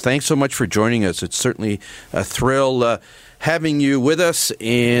much for joining us. It's certainly a thrill having you with us.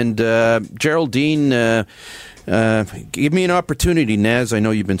 And Geraldine, give me an opportunity, Naz. I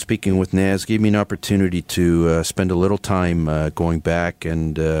know you've been speaking with Naz. Give me an opportunity to spend a little time going back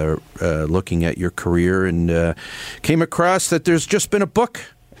and looking at your career, and came across that there's just been a book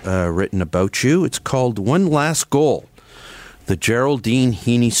written about you. It's called One Last Goal, the Geraldine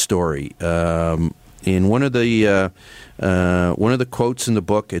Heaney story. In one of the quotes in the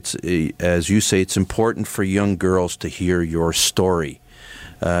book, it's as you say, it's important for young girls to hear your story.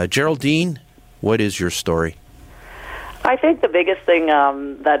 Geraldine, what is your story? I think the biggest thing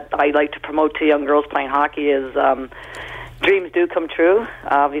that I like to promote to young girls playing hockey is dreams do come true.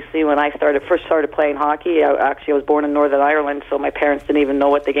 Obviously, when I first started playing hockey, I was born in Northern Ireland, so my parents didn't even know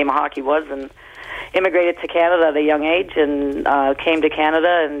what the game of hockey was, and immigrated to Canada at a young age, and came to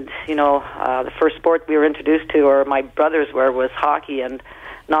Canada, and the first sport we were introduced to, or my brothers were, was hockey, and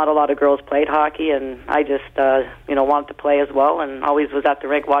not a lot of girls played hockey, and I just wanted to play as well, and always was at the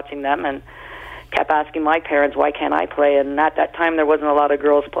rink watching them, and kept asking my parents, why can't I play? And at that time there wasn't a lot of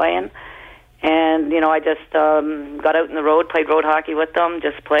girls playing, and I just got out in the road, played road hockey with them,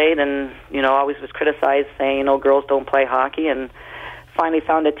 just played, and always was criticized, saying girls don't play hockey, and finally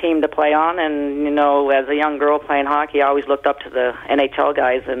found a team to play on. And as a young girl playing hockey, I always looked up to the NHL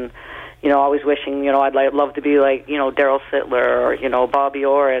guys, and always wishing I'd love to be like Daryl Sittler or Bobby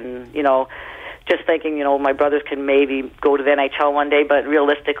Orr, and just thinking my brothers can maybe go to the NHL one day, but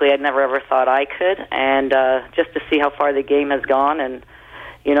realistically I'd never ever thought I could. And just to see how far the game has gone, and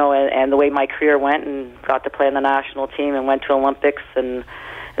and the way my career went, and got to play in the national team and went to Olympics, and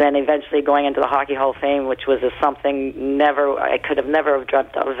then eventually going into the Hockey Hall of Fame, which was something I could have never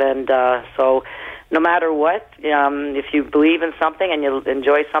dreamt of. And so no matter what, if you believe in something and you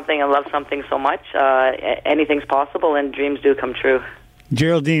enjoy something and love something so much, anything's possible, and dreams do come true.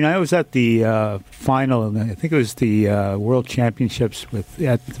 Geraldine, I was at the final, I think it was the World Championships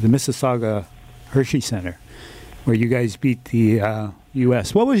at the Mississauga Hershey Center, where you guys beat the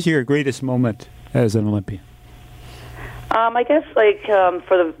U.S. What was your greatest moment as an Olympian? I guess,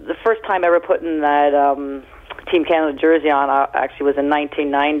 for the first time ever putting that Team Canada jersey on, actually was in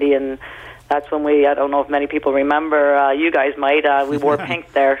 1990, and that's when I don't know if many people remember, you guys might, we wore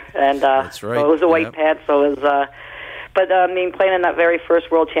pink there, and that's right. So it was a white pants, so it was, but playing in that very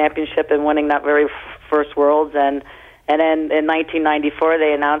first World Championship and winning that very first Worlds, and then in 1994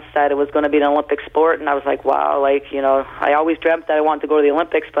 they announced that it was going to be an Olympic sport, and I was like, wow, I always dreamt that I wanted to go to the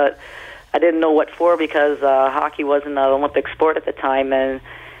Olympics, but I didn't know what for, because hockey wasn't an Olympic sport at the time, and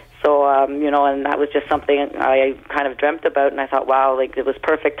so and that was just something I kind of dreamt about, and I thought, wow, it was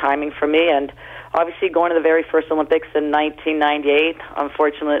perfect timing for me. And obviously going to the very first Olympics in 1998,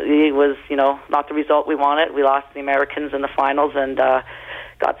 unfortunately, was not the result we wanted. We lost the Americans in the finals and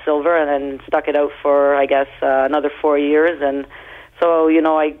got silver, and then stuck it out for another 4 years, and so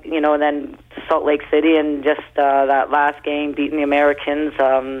then Salt Lake City, and just that last game, beating the Americans,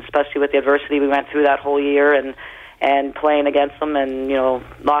 especially with the adversity we went through that whole year, and and playing against them, and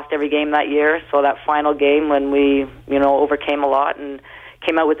lost every game that year. So that final game when we overcame a lot and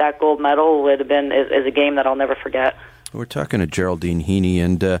came out with that gold medal would have been is a game that I'll never forget. We're talking to Geraldine Heaney,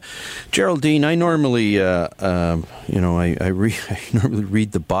 and Geraldine, I normally, I normally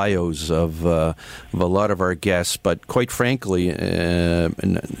read the bios of a lot of our guests, but quite frankly,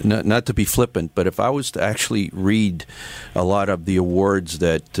 not to be flippant, but if I was to actually read a lot of the awards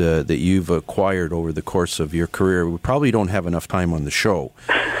that you've acquired over the course of your career, we probably don't have enough time on the show.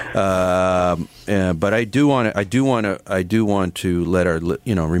 But I do want to let our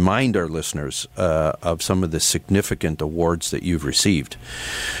remind our listeners of some of the significant awards that you've received.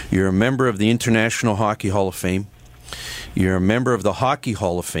 You're a member of the International Hockey Hall of Fame. You're a member of the Hockey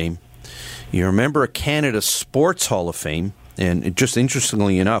Hall of Fame. You're a member of Canada's Sports Hall of Fame. And just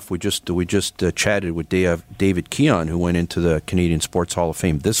interestingly enough, we just chatted with David Keon, who went into the Canadian Sports Hall of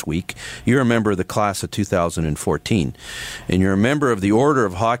Fame this week. You're a member of the class of 2014, and you're a member of the Order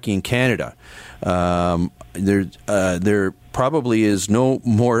of Hockey in Canada. There probably is no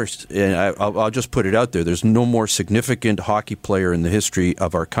more, and I'll just put it out there, there's no more significant hockey player in the history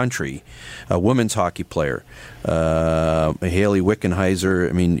of our country, a women's hockey player, Hayley Wickenheiser.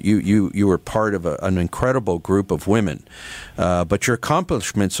 I mean, you were part of an incredible group of women, but your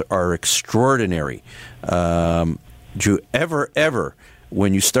accomplishments are extraordinary. Did you ever,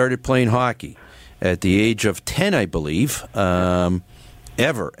 when you started playing hockey at the age of 10, I believe, ever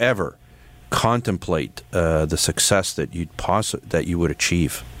contemplate the success that you would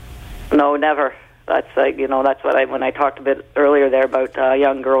achieve? No, never. That's that's what when I talked a bit earlier there about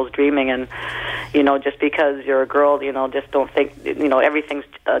young girls dreaming, and just because you're a girl, just don't think everything's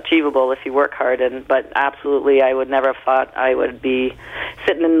achievable if you work hard. But absolutely, I would never have thought I would be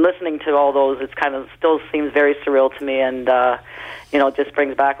sitting and listening to all those. It's kind of still seems very surreal to me, and it just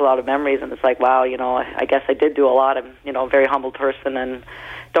brings back a lot of memories. And it's like, wow, I guess I did do a lot. I'm a very humble person, and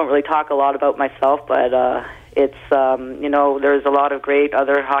don't really talk a lot about myself, but it's there's a lot of great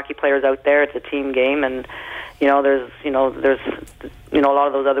other hockey players out there. It's a team game, and there's a lot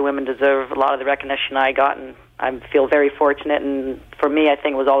of those other women deserve a lot of the recognition I got, and I feel very fortunate. And for me, I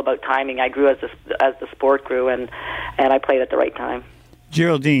think it was all about timing. I grew as the sport grew, and I played at the right time.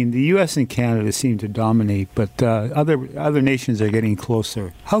 Geraldine, the U.S. and Canada seem to dominate, but other nations are getting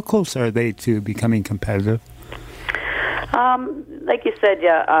closer. How close are they to becoming competitive? Like you said,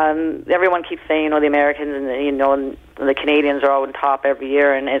 everyone keeps saying, the Americans and the Canadians are all on top every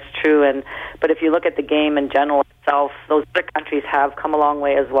year, and it's true. But if you look at the game in general itself, those other countries have come a long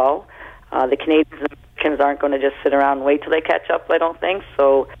way as well. The Canadians and Americans aren't going to just sit around and wait till they catch up, I don't think.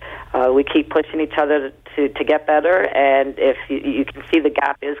 So we keep pushing each other to get better, and if you can see the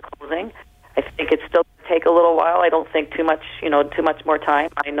gap is closing. I think it's still going to take a little while. I don't think too much more time.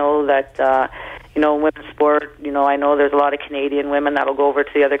 I know that, women's sport, I know there's a lot of Canadian women that'll go over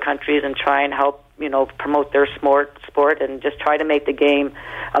to the other countries and try and help, promote their sport and just try to make the game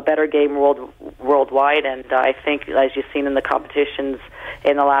a better game worldwide. And I think, as you've seen in the competitions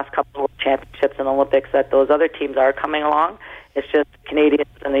in the last couple of World Championships and Olympics, that those other teams are coming along. It's just Canadians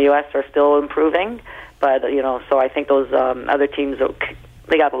and the U.S. are still improving. But, so I think those other teams,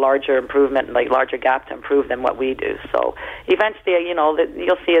 they got a larger improvement, larger gap to improve than what we do. So eventually,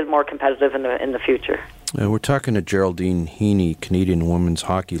 you'll see it more competitive in the future. We're talking to Geraldine Heaney, Canadian women's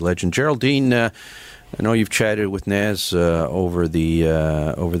hockey legend. Geraldine, I know you've chatted with Naz over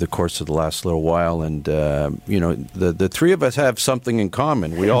the course of the last little while, and the three of us have something in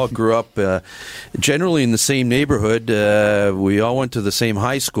common. We all grew up generally in the same neighborhood. We all went to the same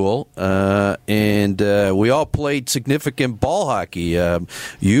high school, and we all played significant ball hockey.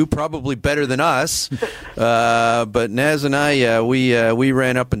 You probably better than us, but Naz and I, we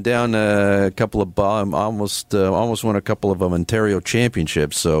ran up and down a couple of almost won a couple of Ontario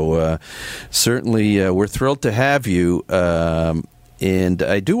championships. So certainly. We're thrilled to have you, and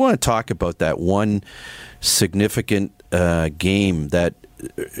I do want to talk about that one significant game that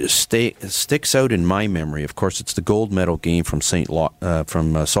sticks out in my memory. Of course, it's the gold medal game from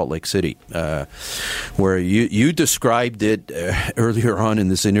Salt Lake City, where you described it earlier on in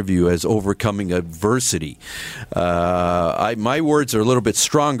this interview as overcoming adversity. My words are a little bit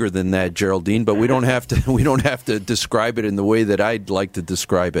stronger than that, Geraldine, but we don't have to describe it in the way that I'd like to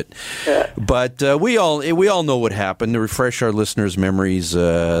describe it. But we all know what happened. To refresh our listeners' memories,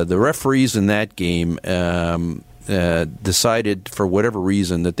 the referees in that game decided, for whatever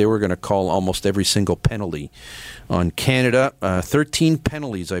reason, that they were going to call almost every single penalty on Canada. 13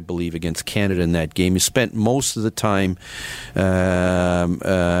 penalties, I believe, against Canada in that game. You spent most of the time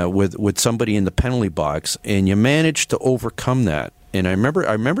with somebody in the penalty box, and you managed to overcome that. And I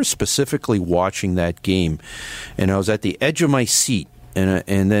remember specifically watching that game, and I was at the edge of my seat.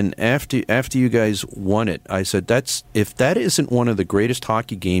 And then after you guys won it, I said, if that isn't one of the greatest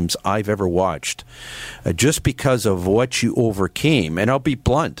hockey games I've ever watched, just because of what you overcame. And I'll be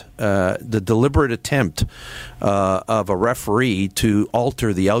blunt, the deliberate attempt of a referee to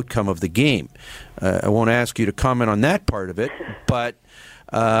alter the outcome of the game. I won't ask you to comment on that part of it, but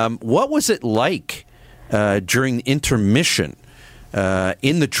what was it like during intermission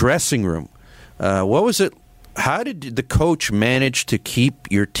in the dressing room? What was it? How did the coach manage to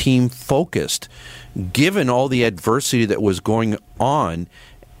keep your team focused, given all the adversity that was going on,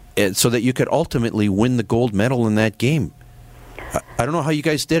 so that you could ultimately win the gold medal in that game? I don't know how you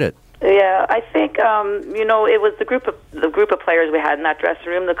guys did it. Yeah, I think it was the group of players we had in that dressing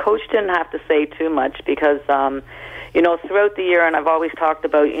room. The coach didn't have to say too much because throughout the year, and I've always talked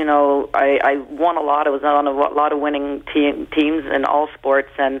about, I won a lot. I was on a lot of winning teams in all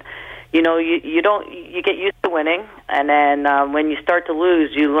sports, and you get used to winning, and then when you start to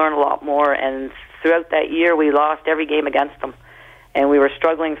lose, you learn a lot more. And throughout that year, we lost every game against them, and we were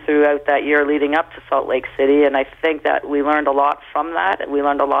struggling throughout that year leading up to Salt Lake City. And I think that we learned a lot from that. We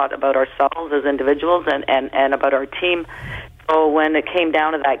learned a lot about ourselves as individuals and about our team. So when it came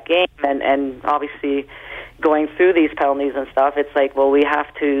down to that game, and obviously going through these penalties and stuff, it's like, well, we have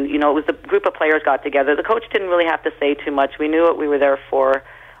to, it was the group of players got together. The coach didn't really have to say too much. We knew what we were there for.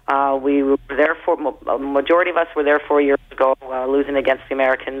 We were there for, a majority of us were there 4 years ago, losing against the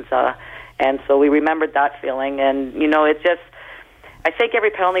Americans, and so we remembered that feeling. And, it's just, I think every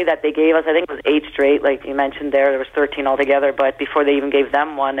penalty that they gave us, I think it was 8 straight, like you mentioned there was 13 altogether, but before they even gave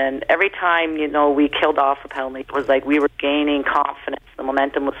them one. And every time, we killed off a penalty, it was like we were gaining confidence. The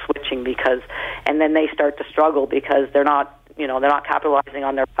momentum was switching and then they start to struggle because they're not capitalizing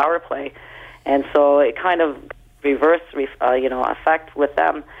on their power play. And so it kind of reverse effect with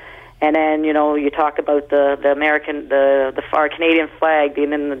them. And then you talk about the American our Canadian flag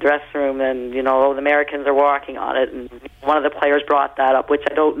being in the dressing room, and the Americans are walking on it, and one of the players brought that up, which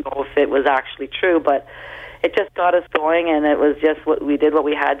I don't know if it was actually true, but it just got us going, and it was just what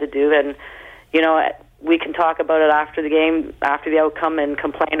we had to do. And we can talk about it after the game, after the outcome, and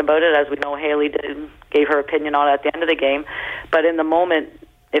complain about it, as we know Haley gave her opinion on it at the end of the game. But in the moment,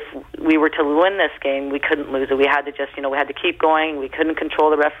 if we were to win this game, we couldn't lose it. We had to just, we had to keep going. We couldn't control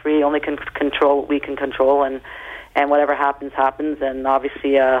the referee, only can control what we can control, and whatever happens, happens. And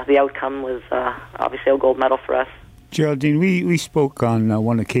obviously, the outcome was obviously a gold medal for us. Geraldine, we spoke on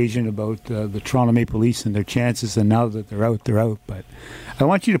one occasion about the Toronto Maple Leafs and their chances, and now that they're out. But I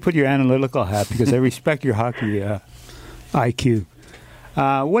want you to put your analytical hat, because I respect your hockey IQ.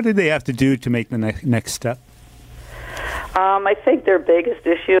 What did they have to do to make the next step? I think their biggest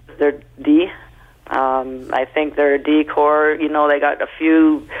issue is their D. I think their D core, they got a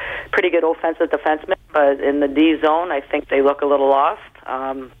few pretty good offensive defensemen, but in the D zone, I think they look a little lost.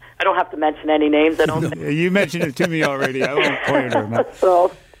 I don't have to mention any names. I don't. You mentioned it to me already. I won't point her. No.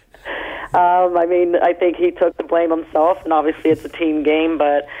 So, I think he took the blame himself, and obviously it's a team game.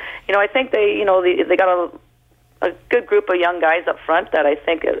 But I think they got a good group of young guys up front that I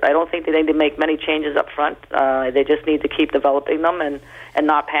don't think they need to make many changes up front. They just need to keep developing them and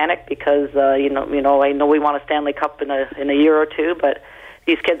not panic, because I know we want a Stanley Cup in a year or two, but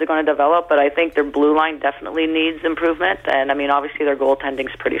these kids are going to develop. But I think their blue line definitely needs improvement, and obviously their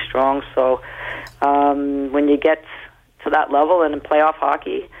goaltending's pretty strong. So when you get to that level and in playoff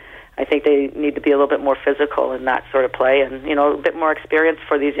hockey, I think they need to be a little bit more physical in that sort of play, and a bit more experience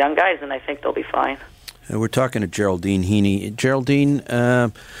for these young guys, and I think they'll be fine. We're talking to Geraldine Heaney. Geraldine,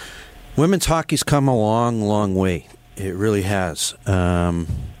 women's hockey's come a long, long way. It really has.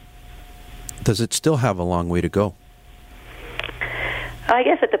 Does it still have a long way to go? I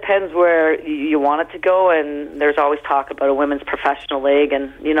guess it depends where you want it to go, and there's always talk about a women's professional league,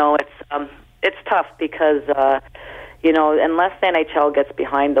 and it's tough because unless the NHL gets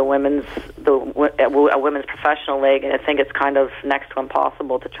behind a women's professional league, I think it's kind of next to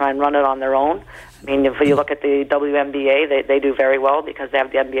impossible to try and run it on their own. If you look at the WNBA, they do very well because they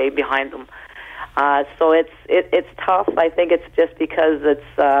have the NBA behind them. So it's tough. I think it's just because it's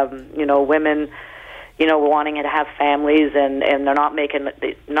women, wanting to have families, and they're not making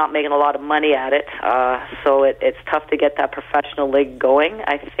a lot of money at it. So it's tough to get that professional league going.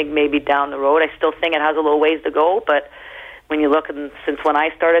 I think maybe down the road, I still think it has a little ways to go, but when you look since when I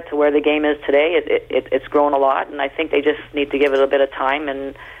started to where the game is today, it's grown a lot, and I think they just need to give it a bit of time.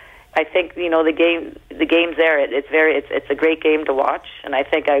 And I think the game's there. It's a great game to watch, and I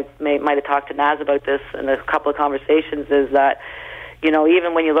think I might have talked to Naz about this in a couple of conversations. Is that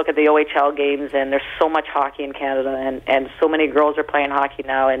even when you look at the OHL games, and there's so much hockey in Canada, and so many girls are playing hockey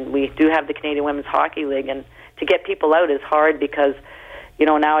now, and we do have the Canadian Women's Hockey League, and to get people out is hard because,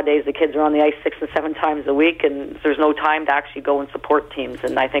 nowadays the kids are on the ice 6 and 7 times a week, and there's no time to actually go and support teams,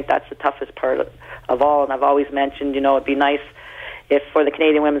 and I think that's the toughest part of all, and I've always mentioned, it'd be nice if for the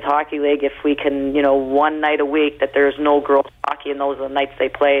Canadian Women's Hockey League, if we can, one night a week that there's no girls hockey and those are the nights they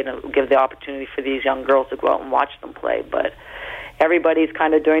play, and it will give the opportunity for these young girls to go out and watch them play. But everybody's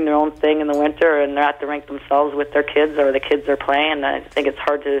kind of doing their own thing in the winter, and they're at the rink themselves with their kids, or the kids are playing. And I think it's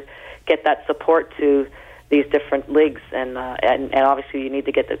hard to get that support to these different leagues, and obviously you need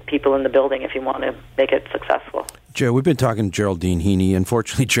to get the people in the building if you want to make it successful. Joe, we've been talking to Geraldine Heaney.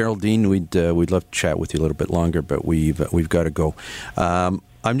 Unfortunately, Geraldine, we'd love to chat with you a little bit longer, but we've got to go.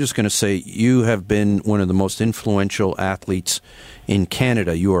 I'm just going to say you have been one of the most influential athletes in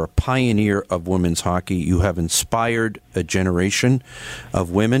Canada. You are a pioneer of women's hockey. You have inspired a generation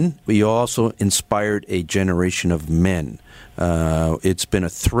of women, but you also inspired a generation of men. It's been a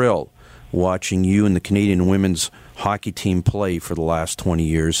thrill watching you and the Canadian women's hockey team play for the last 20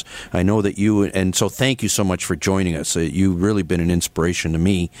 years. I know that and so thank you so much for joining us. You've really been an inspiration to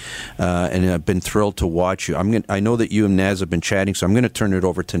me, and I've been thrilled to watch you. I know that you and Naz have been chatting, so I'm going to turn it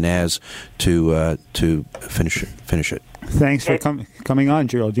over to Naz to finish it. Thanks for coming on,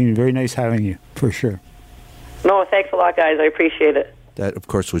 Geraldine. Very nice having you, for sure. No, thanks a lot, guys. I appreciate it. That, of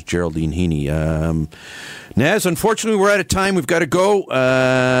course, was Geraldine Heaney. Naz, unfortunately, we're out of time. We've got to go.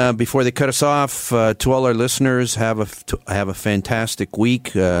 Before they cut us off, to all our listeners, have a fantastic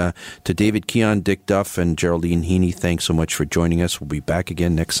week. To David Keon, Dick Duff, and Geraldine Heaney, thanks so much for joining us. We'll be back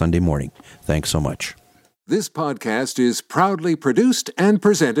again next Sunday morning. Thanks so much. This podcast is proudly produced and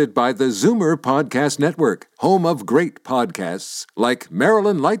presented by the Zoomer Podcast Network, home of great podcasts like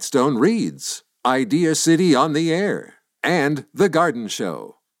Marilyn Lightstone Reads, Idea City on the Air, and The Garden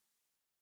Show.